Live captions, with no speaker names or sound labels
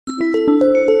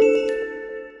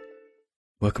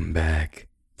Welcome back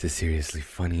to Seriously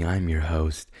Funny. I'm your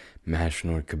host,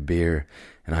 Mashnor Kabir,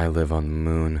 and I live on the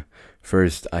moon.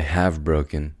 First, I have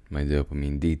broken my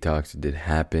dopamine detox. It did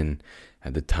happen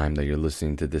at the time that you're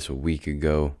listening to this a week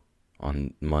ago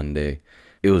on Monday.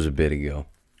 It was a bit ago.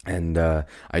 And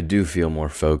I do feel more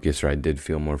focused, or I did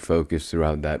feel more focused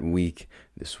throughout that week,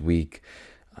 this week.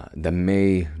 That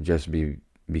may just be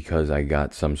because I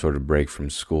got some sort of break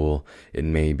from school. It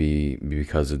may be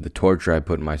because of the torture I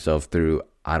put myself through.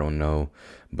 I don't know.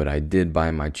 But I did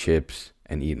buy my chips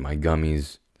and eat my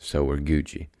gummies, so we're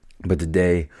Gucci. But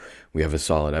today, we have a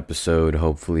solid episode,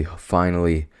 hopefully,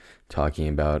 finally, talking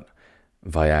about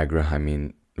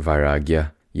Vairagya.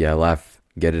 Yeah, laugh,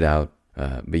 get it out.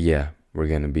 But yeah, we're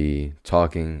going to be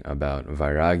talking about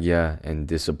Vairagya and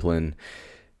discipline,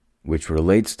 which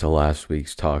relates to last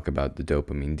week's talk about the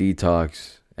dopamine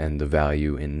detox and the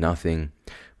value in nothing.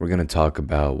 We're going to talk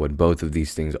about what both of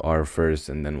these things are first,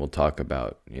 and then we'll talk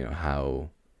about,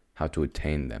 how to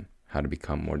attain them, how to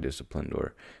become more disciplined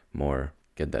or more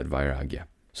get that vairagya.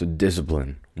 So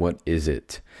discipline, what is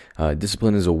it?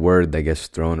 Discipline is a word that gets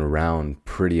thrown around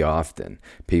pretty often.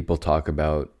 People talk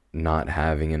about not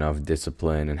having enough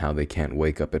discipline and how they can't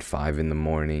wake up at 5 in the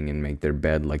morning and make their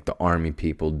bed like the army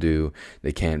people do.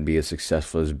 They can't be as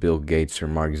successful as Bill Gates or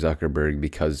Mark Zuckerberg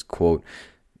because, quote,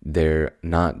 they're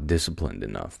not disciplined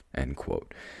enough, end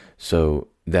quote. So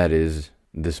that is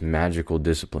this magical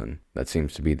discipline that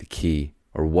seems to be the key,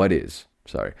 or what is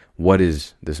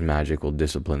this magical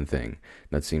discipline thing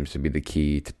that seems to be the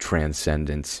key to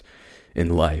transcendence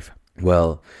in life?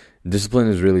 Well, discipline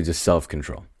is really just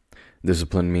self-control.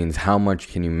 Discipline means how much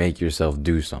can you make yourself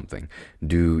do something?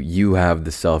 Do you have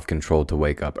the self-control to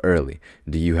wake up early?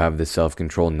 Do you have the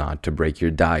self-control not to break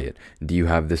your diet? Do you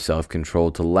have the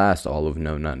self-control to last all of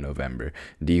No Nut November?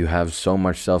 Do you have so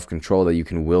much self-control that you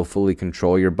can willfully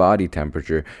control your body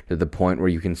temperature to the point where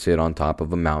you can sit on top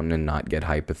of a mountain and not get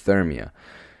hypothermia?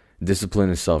 Discipline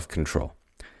is self-control.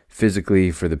 Physically,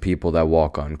 for the people that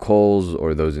walk on coals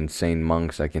or those insane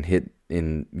monks that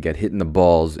can get hit in the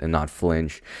balls and not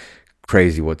flinch,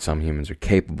 crazy what some humans are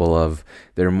capable of.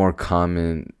 The more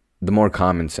common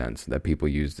sense that people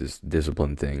use this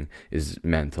discipline thing is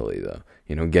mentally, though.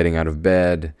 Getting out of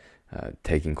bed,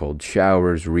 taking cold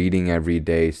showers, reading every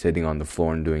day, sitting on the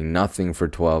floor and doing nothing for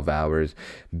 12 hours.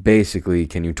 Basically,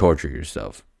 can you torture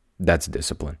yourself? That's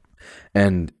discipline.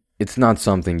 And it's not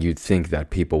something you'd think that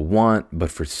people want,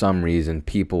 but for some reason,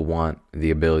 people want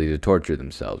the ability to torture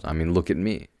themselves. I mean, look at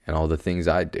me and all the things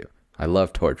I do. I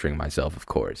love torturing myself, of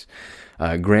course.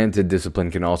 Granted, discipline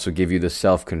can also give you the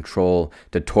self-control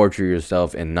to torture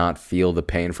yourself and not feel the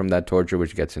pain from that torture,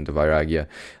 which gets into vairagya,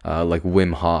 like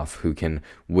Wim Hof, who can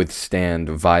withstand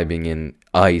vibing in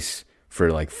ice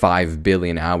for like 5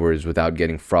 billion hours without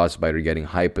getting frostbite or getting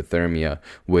hypothermia,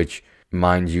 which,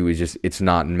 mind you, it's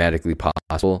not medically possible.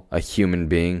 A human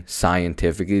being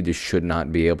scientifically just should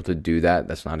not be able to do that.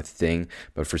 That's not a thing.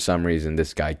 But for some reason,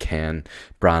 this guy can.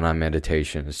 Prana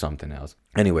meditation is something else.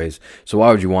 Anyways, so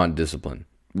why would you want discipline?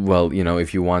 Well,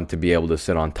 if you want to be able to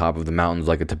sit on top of the mountains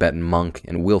like a Tibetan monk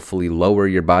and willfully lower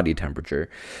your body temperature,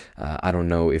 I don't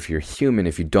know if you're human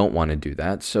if you don't want to do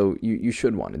that. So you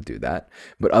should want to do that.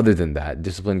 But other than that,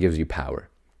 discipline gives you power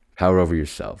over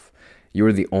yourself. You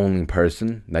are the only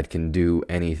person that can do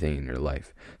anything in your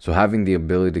life. So having the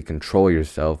ability to control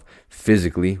yourself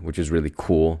physically, which is really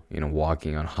cool,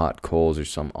 walking on hot coals or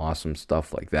some awesome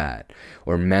stuff like that,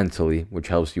 or mentally, which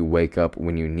helps you wake up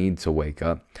when you need to wake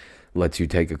up, lets you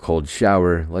take a cold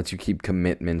shower, lets you keep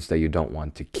commitments that you don't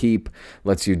want to keep,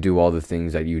 lets you do all the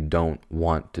things that you don't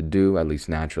want to do, at least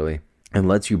naturally, and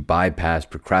lets you bypass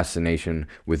procrastination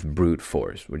with brute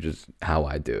force, which is how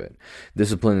I do it.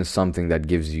 Discipline is something that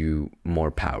gives you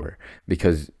more power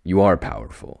because you are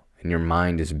powerful and your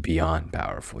mind is beyond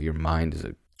powerful. Your mind is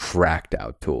a cracked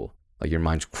out tool. Like your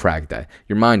mind's cracked out.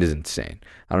 Your mind is insane.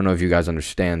 I don't know if you guys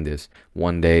understand this.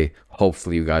 One day,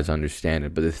 hopefully you guys understand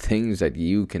it. But the things that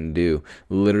you can do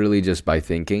literally just by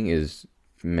thinking is,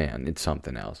 man, it's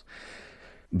something else.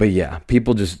 But yeah,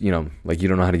 people just, you don't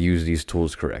know how to use these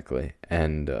tools correctly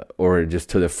and or just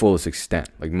to the fullest extent.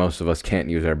 Like most of us can't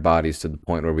use our bodies to the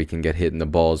point where we can get hit in the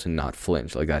balls and not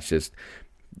flinch. Like that's just,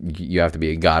 you have to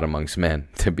be a god amongst men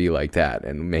to be like that.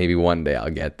 And maybe one day I'll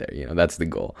get there, that's the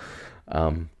goal.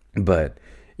 But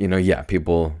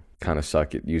people kind of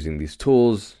suck at using these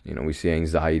tools. We see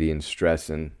anxiety and stress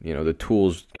and, the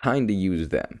tools kind of use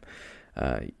them.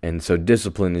 And so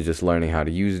discipline is just learning how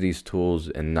to use these tools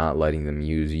and not letting them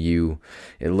use you.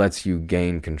 It lets you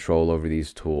gain control over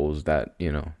these tools that,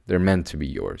 they're meant to be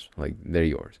yours. Like they're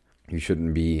yours. You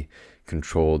shouldn't be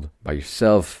controlled by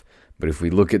yourself, But if we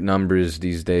look at numbers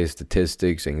these days,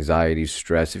 statistics, anxiety,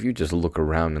 stress, if you just look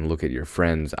around and look at your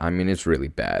friends, I mean, it's really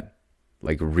bad.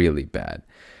 Like, really bad.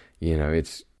 You know,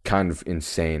 it's kind of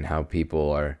insane how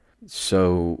people are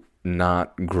so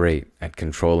not great at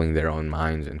controlling their own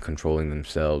minds and controlling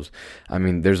themselves. I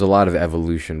mean, there's a lot of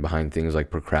evolution behind things like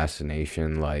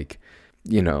procrastination, like,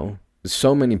 you know,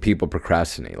 so many people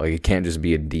procrastinate. Like, it can't just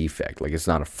be a defect. Like, it's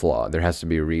not a flaw. There has to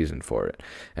be a reason for it.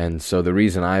 And so the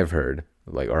reason I've heard,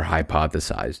 like, or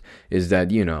hypothesized, is that,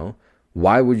 you know,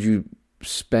 why would you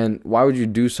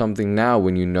do something now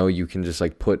when you know you can just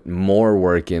like put more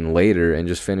work in later and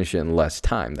just finish it in less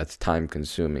time? That's time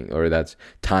consuming, or that's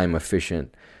time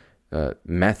efficient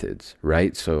methods,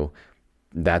 right? So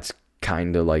that's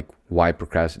kind of like why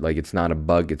procrastinate. Like, it's not a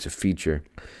bug, it's a feature.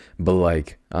 But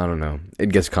like, I don't know, it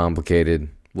gets complicated.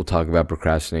 We'll talk about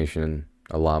procrastination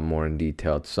a lot more in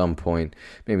detail at some point.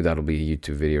 Maybe that'll be a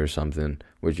YouTube video or something,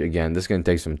 which again, this is going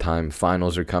to take some time.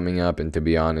 Finals are coming up, and to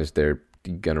be honest, they're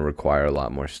going to require a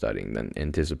lot more studying than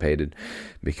anticipated,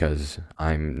 because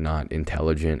I'm not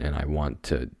intelligent and I want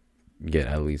to get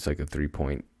at least like a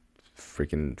 3.4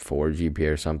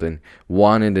 GPA or something.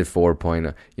 Wanted at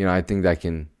 4.0. You know, I think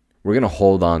we're going to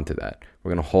hold on to that.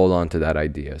 We're going to hold on to that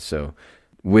idea. So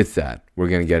with that, we're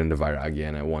going to get into Vairagya,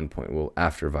 and at one point,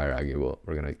 after Vairagya,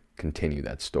 we're going to continue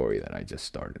that story that I just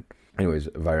started. Anyways,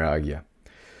 Vairagya.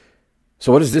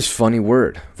 So what is this funny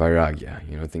word, Vairagya?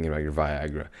 You know, thinking about your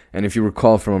Viagra. And if you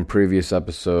recall from a previous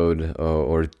episode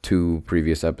or two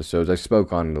previous episodes, I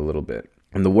spoke on it a little bit.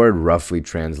 And the word roughly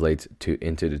translates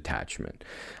into detachment.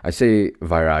 I say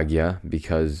Vairagya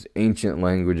because ancient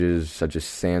languages such as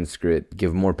Sanskrit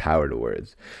give more power to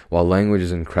words. While language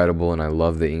is incredible and I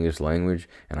love the English language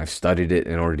and I've studied it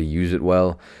in order to use it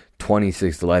well,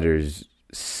 26 letters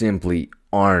simply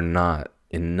are not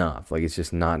enough. Like, it's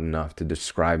just not enough to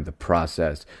describe the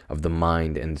process of the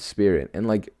mind and spirit. And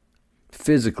like,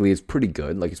 physically, it's pretty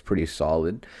good. Like, it's pretty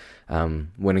solid.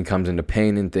 When it comes into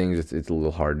pain and things, it's a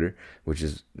little harder, which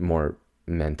is more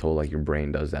mental. Like, your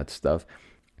brain does that stuff.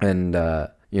 And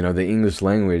you know, the English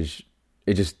language,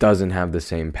 it just doesn't have the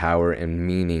same power and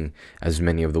meaning as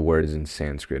many of the words in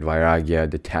Sanskrit. Vairagya,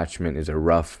 detachment, is a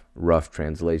rough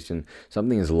translation.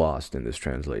 Something is lost in this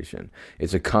translation.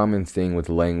 It's a common thing with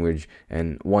language,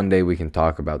 and one day we can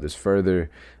talk about this further,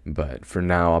 but for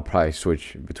now I'll probably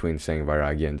switch between saying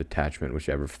Vairagya and detachment,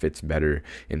 whichever fits better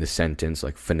in the sentence,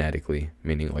 like phonetically,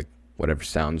 meaning like whatever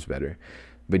sounds better.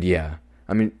 But yeah,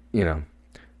 I mean, you know,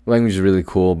 language is really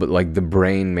cool, but like the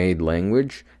brain made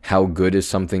language, how good is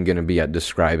something going to be at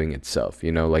describing itself?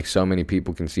 You know, like so many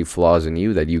people can see flaws in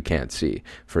you that you can't see,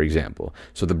 for example.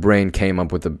 So the brain came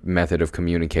up with a method of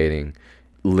communicating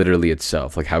literally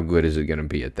itself. Like, how good is it going to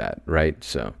be at that, right?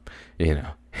 So, you know,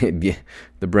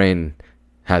 the brain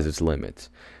has its limits.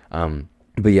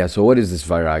 But yeah, so what is this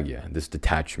Vairagya, this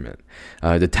detachment?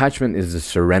 Detachment is the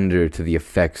surrender to the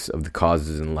effects of the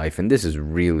causes in life, and this is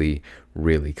really,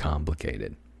 really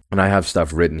complicated. And I have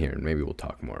stuff written here, and maybe we'll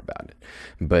talk more about it.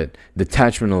 But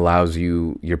detachment allows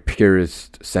you, your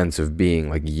purest sense of being,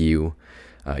 like you,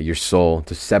 your soul,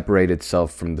 to separate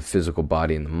itself from the physical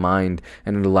body and the mind,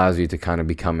 and it allows you to kind of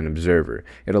become an observer.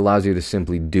 It allows you to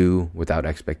simply do without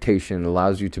expectation. It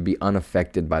allows you to be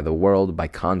unaffected by the world, by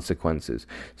consequences.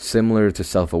 Similar to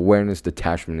self-awareness,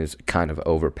 detachment is kind of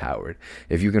overpowered.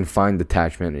 If you can find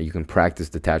detachment, or you can practice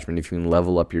detachment, if you can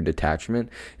level up your detachment,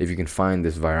 if you can find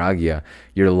this Vairagya,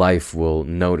 your life will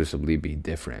noticeably be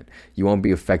different. You won't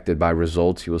be affected by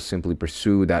results. You will simply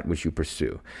pursue that which you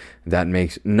pursue. That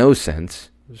makes no sense.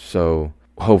 So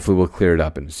hopefully we'll clear it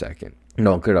up in a second.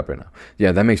 No, I'll clear it up right now.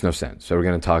 Yeah, that makes no sense. So we're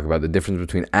going to talk about the difference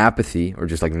between apathy, or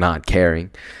just like not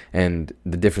caring, and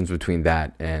the difference between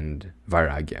that and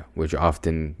Vairagya, which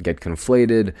often get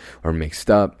conflated or mixed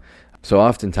up. So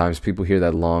oftentimes people hear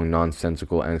that long,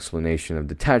 nonsensical explanation of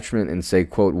detachment and say,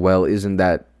 quote, well, isn't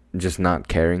that just not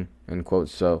caring, end quote.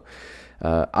 So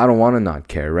I don't want to not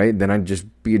care, right? Then I'd just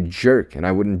be a jerk and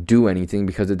I wouldn't do anything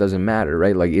because it doesn't matter,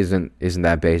 right? Like, isn't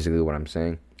that basically what I'm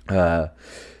saying?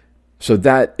 So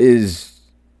that is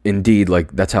indeed,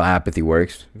 like, that's how apathy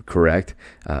works, correct?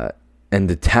 And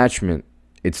detachment,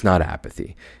 it's not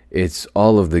apathy. It's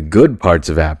all of the good parts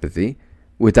of apathy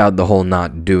without the whole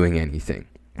not doing anything.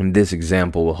 And this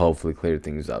example will hopefully clear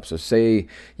things up. So say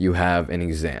you have an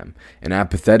exam. An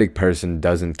apathetic person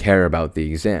doesn't care about the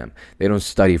exam. They don't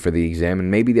study for the exam,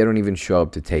 and maybe they don't even show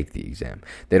up to take the exam.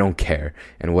 They don't care.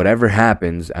 And whatever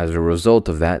happens as a result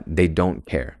of that, they don't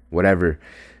care. Whatever,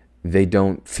 they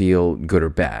don't feel good or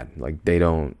bad. Like, they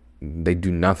don't they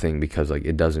do nothing because like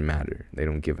it doesn't matter. They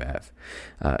don't give a f.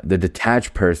 The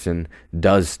detached person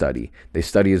does study. They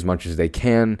study as much as they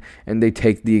can, and they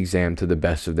take the exam to the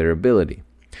best of their ability.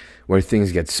 Where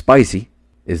things get spicy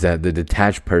is that the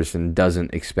detached person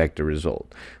doesn't expect a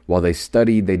result. While they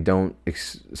study, they don't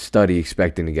study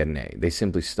expecting to get an A. They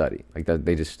simply study. Like that,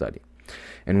 they just study.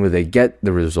 And when they get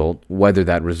the result, whether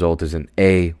that result is an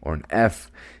A or an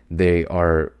F, they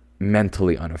are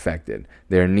mentally unaffected.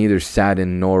 They are neither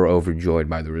saddened nor overjoyed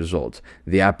by the results.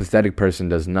 The apathetic person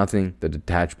does nothing. The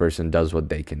detached person does what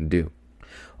they can do.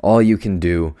 All you can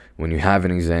do when you have an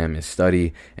exam is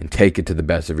study and take it to the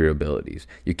best of your abilities.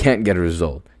 You can't get a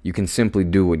result. You can simply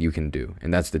do what you can do,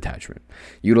 and that's detachment.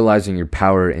 Utilizing your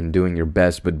power and doing your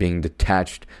best, but being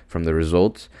detached from the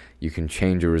results, you can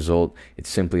change a result.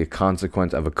 It's simply a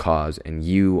consequence of a cause, and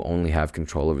you only have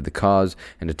control over the cause,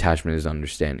 and detachment is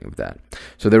understanding of that.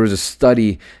 So there was a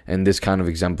study, and this kind of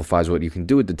exemplifies what you can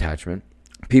do with detachment.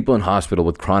 People in hospital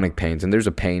with chronic pains, and there's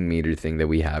a pain meter thing that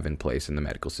we have in place in the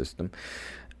medical system.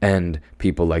 And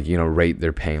people like, rate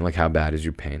their pain, like how bad is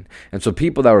your pain? And so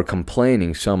people that were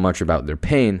complaining so much about their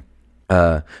pain,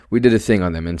 we did a thing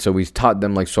on them. And so we taught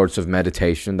them like sorts of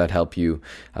meditation that help you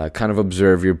kind of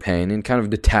observe your pain and kind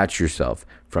of detach yourself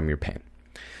from your pain.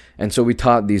 And so we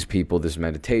taught these people this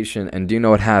meditation. And do you know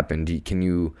what happened? Can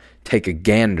you take a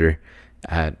gander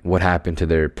at what happened to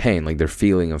their pain, like their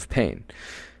feeling of pain?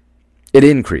 It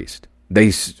increased.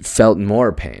 They felt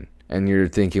more pain. And you're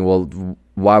thinking, well,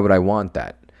 why would I want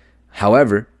that?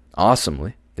 However,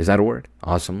 awesomely, is that a word?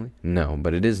 Awesomely? No,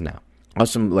 but it is now.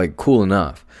 Awesome, like cool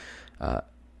enough.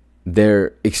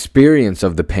 Their experience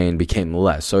of the pain became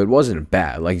less. So it wasn't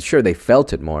bad. Like, sure, they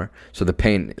felt it more. So the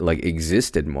pain, like,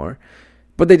 existed more.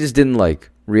 But they just didn't, like,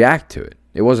 react to it.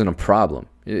 It wasn't a problem.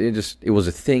 It was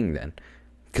a thing then.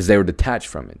 Because they were detached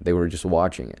from it. They were just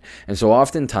watching it. And so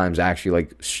oftentimes, actually,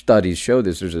 like, studies show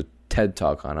this. There's a TED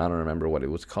Talk on, I don't remember what it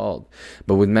was called,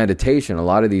 but with meditation, a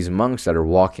lot of these monks that are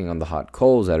walking on the hot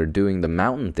coals, that are doing the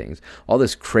mountain things, all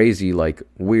this crazy, like,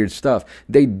 weird stuff,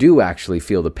 they do actually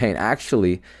feel the pain.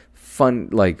 Actually,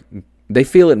 like, they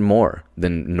feel it more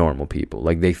than normal people.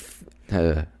 Like,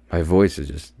 my voice is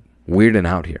just weirding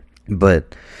out here,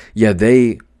 but yeah,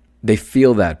 they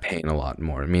feel that pain a lot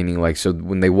more, meaning like, so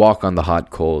when they walk on the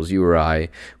hot coals, you or I,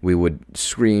 we would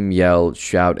scream, yell,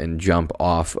 shout, and jump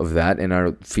off of that, and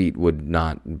our feet would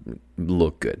not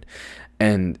look good.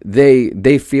 And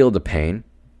they feel the pain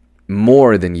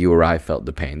more than you or I felt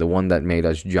the pain, the one that made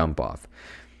us jump off.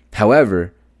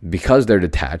 However, because they're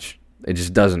detached, it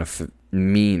just doesn't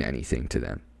mean anything to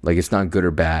them. Like, it's not good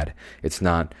or bad. It's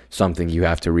not something you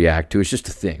have to react to. It's just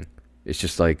a thing. It's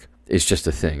just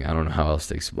a thing. I don't know how else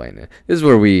to explain it. This is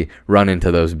where we run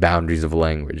into those boundaries of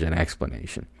language and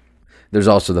explanation. There's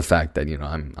also the fact that,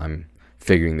 I'm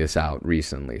figuring this out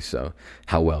recently, so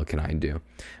how well can I do?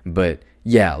 But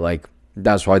yeah, like,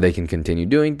 that's why they can continue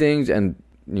doing things, and,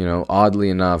 oddly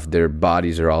enough, their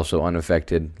bodies are also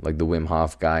unaffected, like the Wim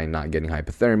Hof guy not getting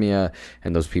hypothermia,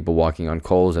 and those people walking on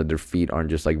coals, that their feet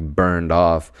aren't just, like, burned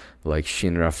off like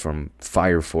Shinra from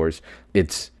Fire Force.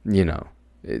 It's,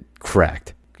 it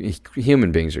cracked.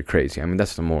 Human beings are crazy. I mean,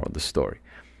 that's the moral of the story.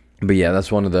 But yeah, that's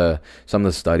some of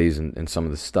the studies and some of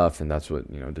the stuff, and that's what,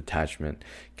 detachment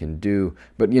can do.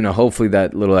 But, hopefully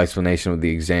that little explanation with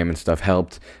the exam and stuff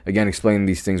helped. Again, explaining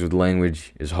these things with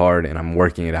language is hard, and I'm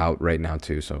working it out right now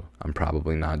too, so I'm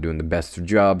probably not doing the best of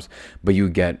jobs, but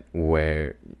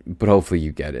hopefully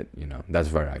you get it, that's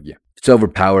Vairagya. It's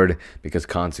overpowered because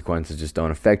consequences just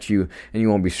don't affect you, and you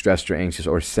won't be stressed or anxious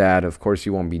or sad. Of course,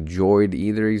 you won't be joyed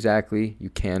either exactly. You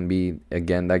can be.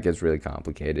 Again, that gets really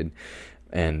complicated.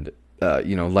 And,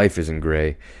 life isn't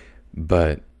gray.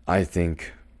 But I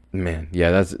think, man, yeah,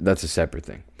 that's a separate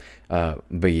thing.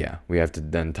 But yeah, we have to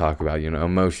then talk about,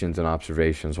 emotions and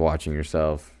observations, watching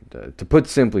yourself. To put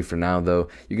simply for now, though,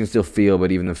 you can still feel,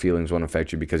 but even the feelings won't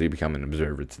affect you because you become an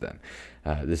observer to them.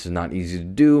 This is not easy to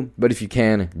do, but if you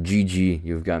can, GG,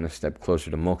 you've gotten a step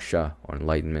closer to moksha, or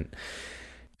enlightenment.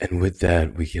 And with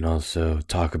that, we can also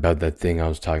talk about that thing I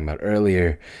was talking about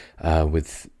earlier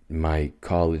with my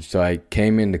college. So I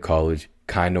came into college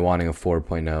kind of wanting a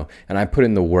 4.0, and I put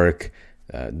in the work.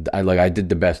 I did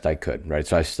the best I could, right?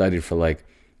 So I studied for like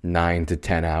 9 to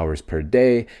 10 hours per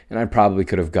day, and I probably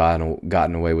could have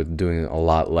gotten away with doing a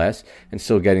lot less and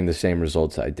still getting the same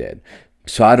results I did.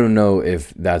 So I don't know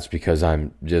if that's because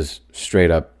I'm just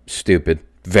straight up stupid.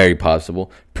 Very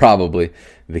possible. Probably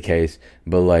the case.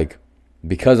 But like,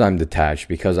 because I'm detached,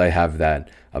 because I have that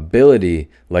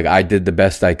ability, like, I did the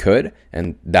best I could,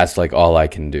 and that's like all I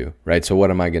can do, right? So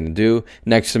what am I going to do?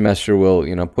 Next semester we'll,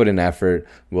 put in effort.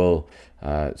 We'll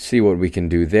see what we can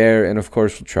do there, and of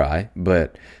course we'll try.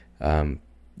 But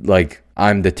like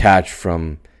I'm detached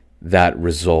from that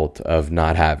result of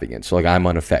not having it. So like I'm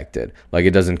unaffected. Like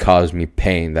it doesn't cause me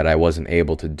pain that I wasn't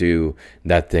able to do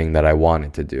that thing that I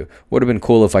wanted to do. Would have been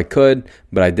cool if I could,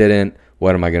 but I didn't.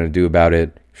 What am I going to do about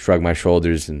it? Shrug my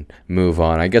shoulders and move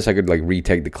on. I guess I could like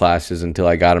retake the classes until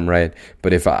I got them right.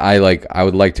 But if I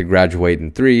would like to graduate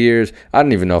in 3 years. I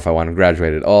don't even know if I want to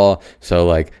graduate at all. So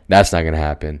like that's not going to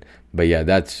happen. But yeah,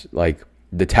 that's like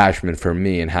detachment for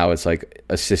me and how it's like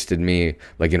assisted me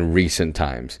like in recent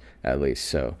times at least.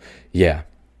 So yeah.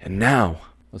 And now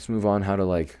let's move on how to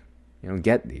like,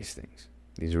 get these things.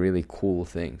 These really cool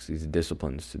things, these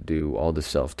disciplines to do all the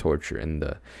self-torture and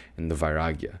the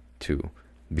vairagya to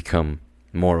become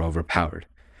more overpowered,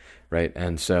 right?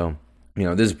 And so,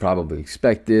 this is probably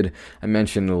expected. I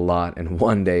mentioned it a lot, and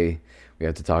one day we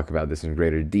have to talk about this in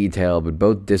greater detail, but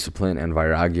both discipline and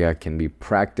vairagya can be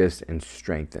practiced and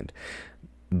strengthened.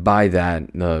 By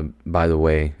that, by the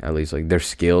way, at least like they're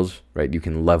skills, right? You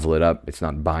can level it up. It's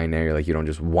not binary. Like you don't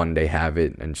just one day have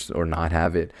it or not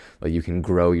have it. Like you can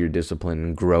grow your discipline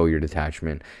and grow your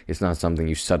detachment. It's not something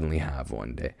you suddenly have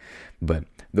one day. But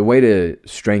the way to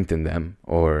strengthen them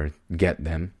or get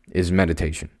them is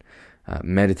meditation.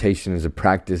 Meditation is a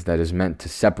practice that is meant to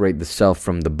separate the self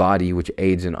from the body, which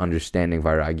aids in understanding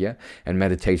vairagya. And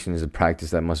meditation is a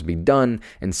practice that must be done,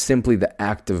 and simply the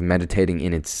act of meditating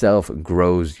in itself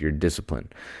grows your discipline.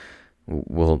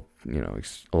 We'll,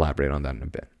 elaborate on that in a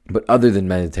bit. But other than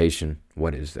meditation,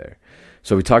 what is there?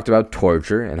 So we talked about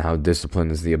torture and how discipline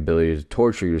is the ability to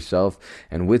torture yourself.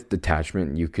 And with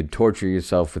detachment, you could torture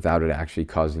yourself without it actually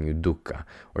causing you dukkha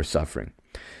or suffering.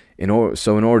 In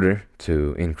order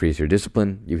to increase your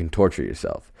discipline, you can torture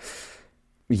yourself.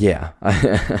 Yeah,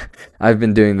 I've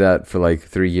been doing that for like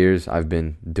 3 years. I've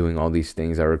been doing all these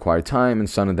things that require time, and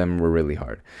some of them were really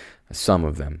hard. Some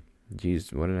of them.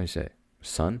 Jeez, what did I say?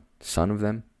 Some of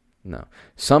them? No.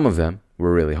 Some of them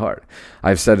were really hard.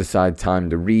 I've set aside time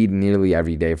to read nearly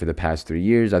every day for the past 3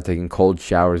 years. I've taken cold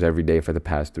showers every day for the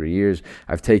past 3 years.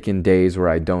 I've taken days where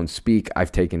I don't speak.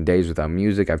 I've taken days without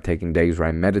music. I've taken days where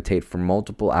I meditate for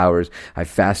multiple hours. I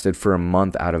fasted for a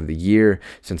month out of the year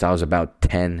since I was about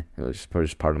 10. It was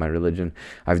just part of my religion.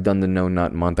 I've done the no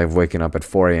nut month. I've waken up at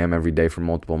 4 a.m. every day for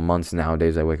multiple months.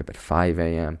 Nowadays, I wake up at 5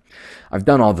 a.m. I've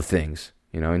done all the things.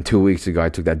 And 2 weeks ago, I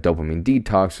took that dopamine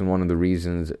detox, and one of the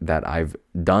reasons that I've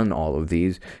done all of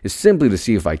these is simply to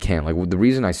see if I can. Like, the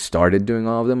reason I started doing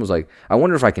all of them was like, I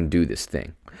wonder if I can do this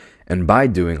thing. And by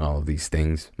doing all of these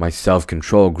things, my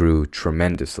self-control grew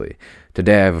tremendously.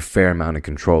 Today, I have a fair amount of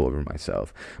control over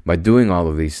myself. By doing all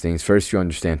of these things, first you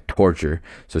understand torture.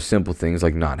 So simple things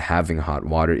like not having hot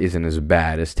water isn't as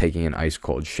bad as taking an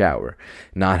ice-cold shower.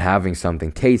 Not having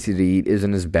something tasty to eat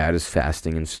isn't as bad as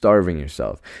fasting and starving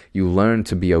yourself. You learn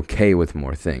to be okay with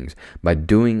more things. By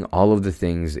doing all of the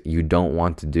things you don't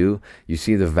want to do, you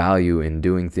see the value in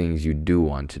doing things you do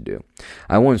want to do.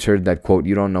 I once heard that quote,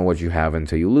 "You don't know what you have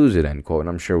until you lose it," end quote, and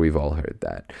I'm sure we've all heard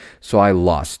that. So I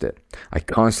lost it. I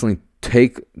constantly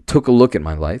took a look at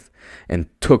my life and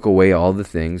took away all the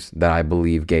things that I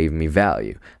believe gave me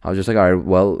value. I was just like, all right,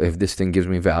 well, if this thing gives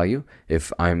me value,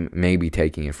 if I'm maybe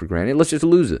taking it for granted, let's just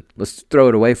lose it. Let's throw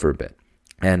it away for a bit.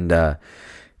 And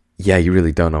yeah, you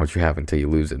really don't know what you have until you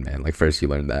lose it, man. Like first you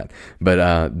learn that.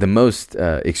 But the most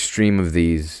extreme of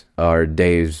these are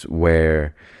days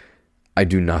where I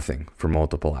do nothing for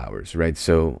multiple hours, right?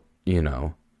 So,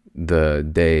 the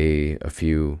day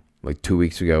like 2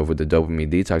 weeks ago with the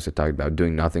dopamine detox, I talked about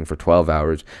doing nothing for 12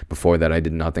 hours. Before that, I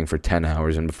did nothing for 10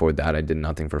 hours. And before that, I did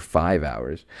nothing for 5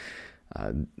 hours.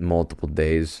 Multiple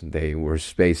days, they were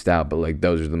spaced out, but like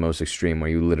those are the most extreme where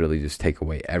you literally just take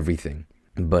away everything.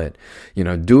 But,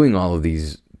 doing all of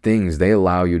these things, they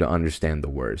allow you to understand the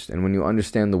worst. And when you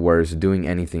understand the worst, doing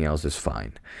anything else is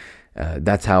fine.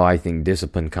 That's how I think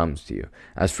discipline comes to you.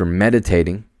 As for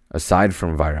meditating, aside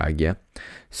from vairagya,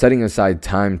 setting aside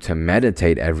time to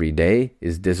meditate every day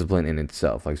is discipline in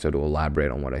itself. Like, so to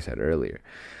elaborate on what I said earlier,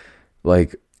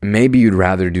 like maybe you'd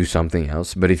rather do something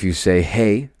else, but if you say,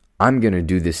 hey, I'm going to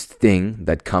do this thing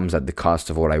that comes at the cost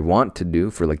of what I want to do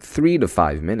for like 3 to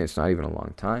 5 minutes, not even a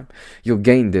long time, you'll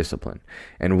gain discipline.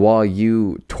 And while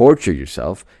you torture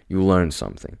yourself, you learn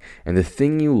something. And the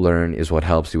thing you learn is what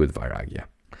helps you with vairagya.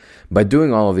 By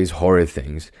doing all of these horror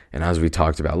things, and as we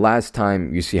talked about last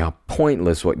time, you see how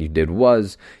pointless what you did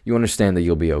was, you understand that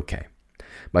you'll be okay.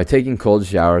 By taking cold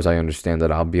showers, I understand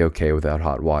that I'll be okay without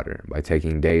hot water. By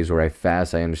taking days where I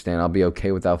fast, I understand I'll be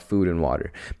okay without food and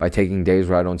water. By taking days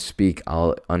where I don't speak,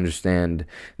 I'll understand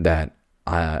that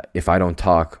if I don't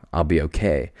talk, I'll be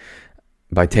okay.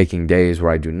 By taking days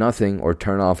where I do nothing or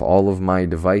turn off all of my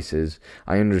devices,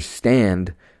 I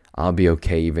understand I'll be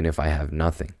okay even if I have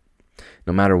nothing.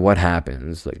 No matter what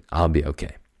happens, like, I'll be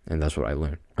okay. And that's what I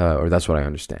learned, or that's what I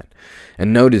understand.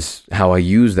 And notice how I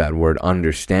use that word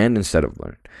understand instead of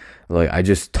learn. Like, I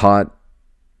just taught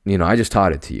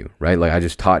it to you, right? Like, I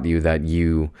just taught you that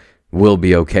you will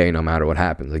be okay no matter what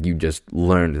happens. Like, you just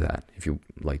learned that, if you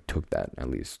like took that, at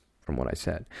least from what I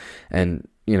said. And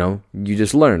you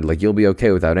just learned, like, you'll be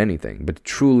okay without anything. But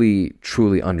to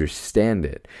truly understand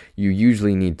it, you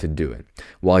usually need to do it.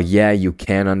 While, yeah, you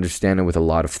can understand it with a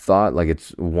lot of thought, like,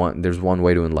 there's one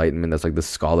way to enlightenment, that's like the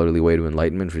scholarly way to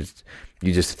enlightenment, which is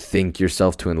you just think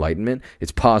yourself to enlightenment.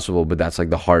 It's possible, but that's like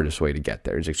the hardest way to get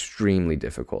there. It's extremely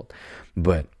difficult.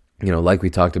 But, like we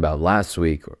talked about last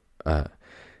week,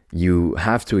 you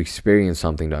have to experience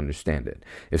something to understand it.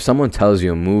 If someone tells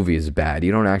you a movie is bad, you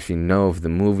don't actually know if the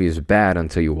movie is bad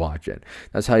until you watch it.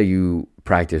 That's how you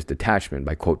practice detachment,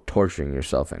 by, quote, torturing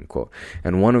yourself, end quote.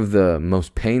 And one of the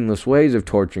most painless ways of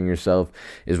torturing yourself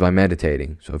is by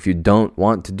meditating. So if you don't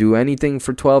want to do anything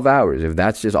for 12 hours, if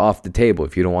that's just off the table,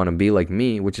 if you don't want to be like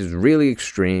me, which is really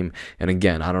extreme, and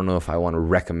again, I don't know if I want to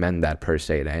recommend that per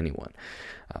se to anyone,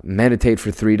 meditate for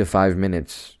 3 to 5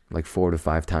 minutes, like 4 to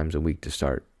 5 times a week to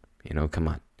start. Come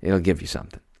on. It'll give you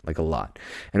something, like a lot.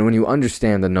 And when you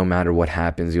understand that no matter what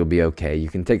happens, you'll be okay, you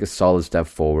can take a solid step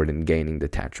forward in gaining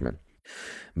detachment.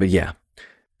 But yeah,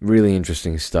 really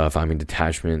interesting stuff. I mean,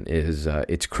 detachment is,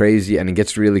 it's crazy, and it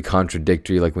gets really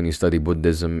contradictory, like when you study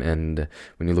Buddhism and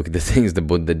when you look at the things the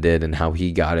Buddha did and how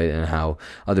he got it and how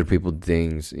other people did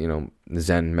things,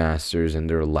 Zen masters, and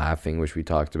they're laughing, which we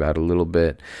talked about a little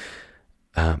bit.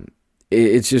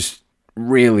 It's just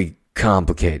really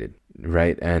complicated.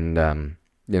 Right. And,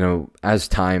 as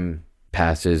time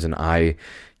passes and I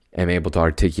am able to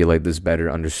articulate this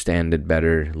better, understand it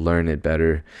better, learn it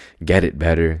better, get it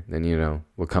better, then,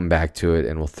 we'll come back to it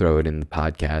and we'll throw it in the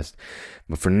podcast.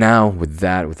 But for now, with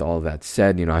all of that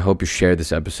said, I hope you share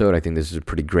this episode. I think this is a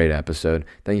pretty great episode.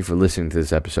 Thank you for listening to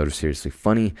this episode of Seriously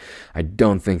Funny. I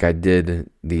don't think I did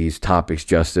these topics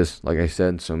justice, like I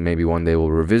said, so maybe one day we'll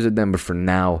revisit them. But for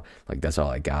now, like, that's all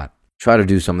I got. Try to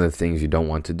do some of the things you don't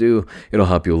want to do. It'll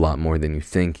help you a lot more than you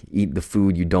think. Eat the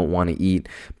food you don't want to eat.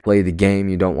 Play the game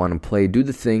you don't want to play. Do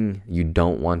the thing you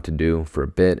don't want to do for a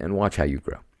bit and watch how you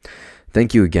grow.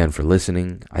 Thank you again for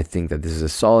listening. I think that this is a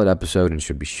solid episode and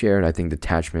should be shared. I think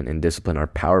detachment and discipline are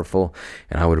powerful,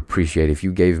 and I would appreciate if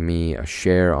you gave me a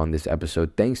share on this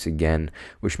episode. Thanks again.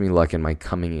 Wish me luck in my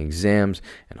coming exams,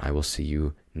 and I will see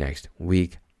you next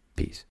week. Peace.